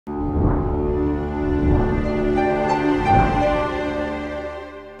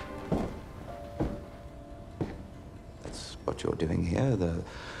Engineer, the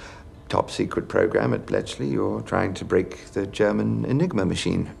top secret program at Bletchley, or trying to break the German Enigma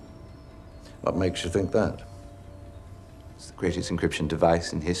machine. What makes you think that? It's the greatest encryption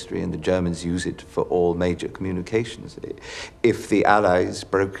device in history, and the Germans use it for all major communications. If the Allies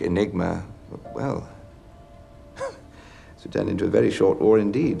broke Enigma, well, it would turn into a very short war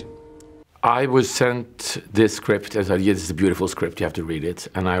indeed. I was sent this script as this is a beautiful script, you have to read it.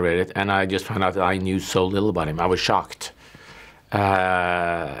 And I read it, and I just found out that I knew so little about him. I was shocked.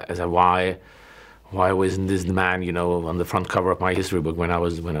 As to why wasn't this the man, you know, on the front cover of my history book when I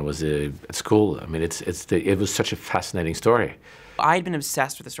was at school? I mean, it was such a fascinating story. I'd been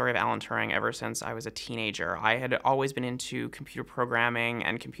obsessed with the story of Alan Turing ever since I was a teenager. I had always been into computer programming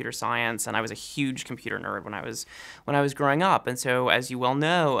and computer science, and I was a huge computer nerd when I was growing up. And so, as you well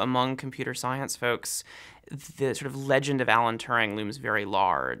know, among computer science folks, the sort of legend of Alan Turing looms very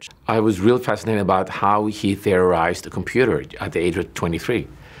large. I was real fascinated about how he theorized a computer at the age of 23.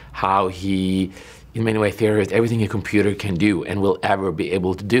 How he, in many ways, theorized everything a computer can do and will ever be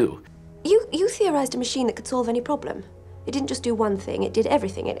able to do. You theorized a machine that could solve any problem. It didn't just do one thing, it did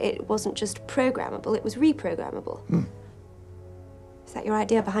everything. It wasn't just programmable, it was reprogrammable. Is that your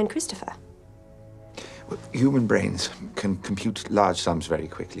idea behind Christopher? Well, human brains can compute large sums very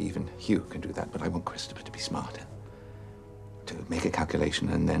quickly. Even Hugh can do that, but I want Christopher to be smarter. To make a calculation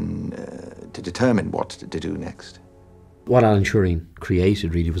and then to determine what to do next. What Alan Turing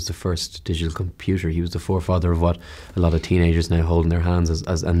created really was the first digital computer. He was the forefather of what a lot of teenagers now hold in their hands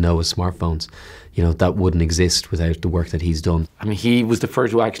and know as smartphones. You know, that wouldn't exist without the work that he's done. I mean, he was the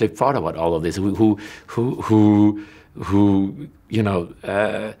first who actually thought about all of this, who you know,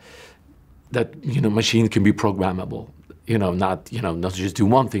 that, you know, machines can be programmable. Not just do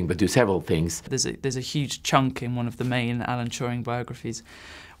one thing, but do several things. There's a huge chunk in one of the main Alan Turing biographies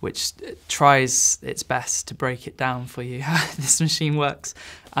which tries its best to break it down for you, how this machine works.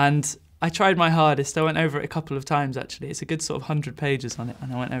 And I tried my hardest. I went over it a couple of times, actually. It's a good sort of 100 pages on it,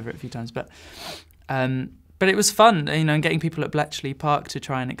 and I went over it a few times. But it was fun, you know, and getting people at Bletchley Park to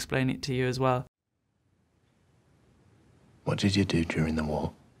try and explain it to you as well. What did you do during the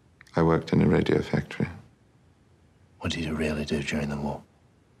war? I worked in a radio factory. What did you really do during the war?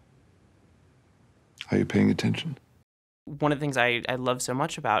 Are you paying attention? One of the things I love so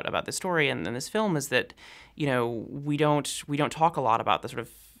much about this story and this film is that, you know, we don't talk a lot about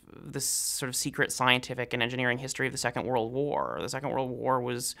this sort of secret scientific and engineering history of the Second World War. The Second World War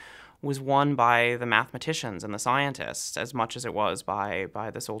was won by the mathematicians and the scientists as much as it was by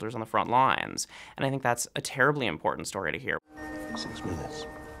the soldiers on the front lines. And I think that's a terribly important story to hear. 6 minutes.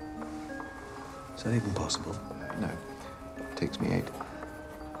 Is that even possible? No, it takes me 8.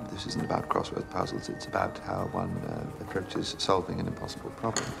 This isn't about crossword puzzles, it's about how one approaches solving an impossible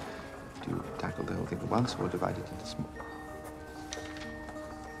problem. Do you tackle the whole thing at once or divide it into small?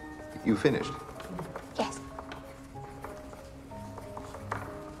 You finished? Yes.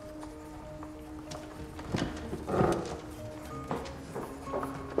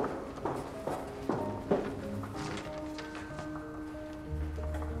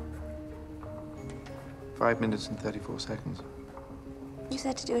 Five minutes and 34 seconds. You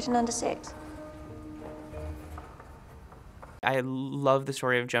said to do it in under 6. I love the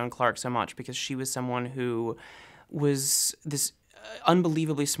story of Joan Clark so much because she was someone who was this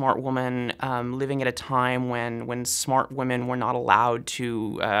unbelievably smart woman living at a time when smart women were not allowed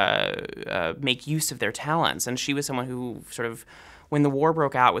to make use of their talents. And she was someone who sort of, when the war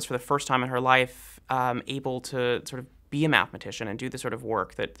broke out, was for the first time in her life able to sort of be a mathematician and do the sort of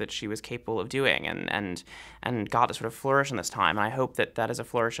work that she was capable of doing and got to sort of flourish in this time. And I hope that is a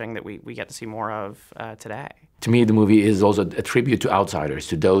flourishing that we get to see more of today. To me, the movie is also a tribute to outsiders,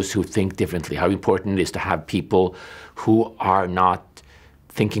 to those who think differently, how important it is to have people who are not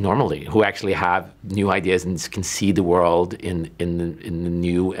thinking normally, who actually have new ideas and can see the world in a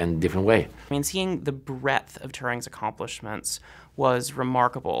new and different way. I mean, seeing the breadth of Turing's accomplishments was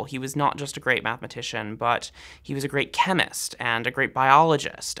remarkable. He was not just a great mathematician, but he was a great chemist and a great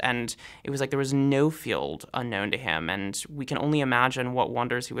biologist, and it was like there was no field unknown to him, and we can only imagine what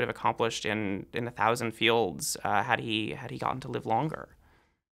wonders he would have accomplished in 1,000 fields had he gotten to live longer.